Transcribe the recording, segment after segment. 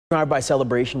Drive-by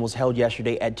celebration was held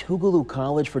yesterday at Tougaloo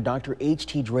College for Dr.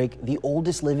 H.T. Drake, the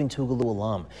oldest living Tougaloo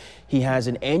alum. He has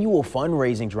an annual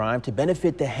fundraising drive to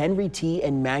benefit the Henry T.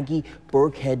 and Maggie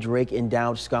Burkhead Drake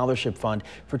Endowed Scholarship Fund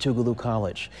for Tougaloo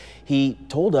College. He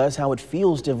told us how it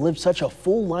feels to have lived such a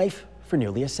full life for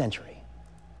nearly a century.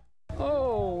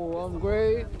 Oh, I'm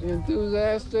great,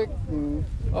 enthusiastic, and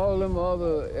all them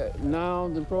other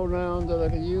nouns and pronouns that I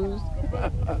can use.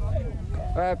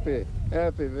 Happy,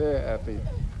 very happy.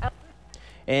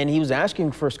 And he was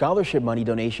asking for scholarship money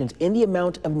donations in the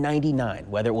amount of 99,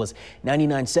 whether it was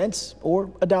 99 cents or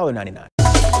 $1.99.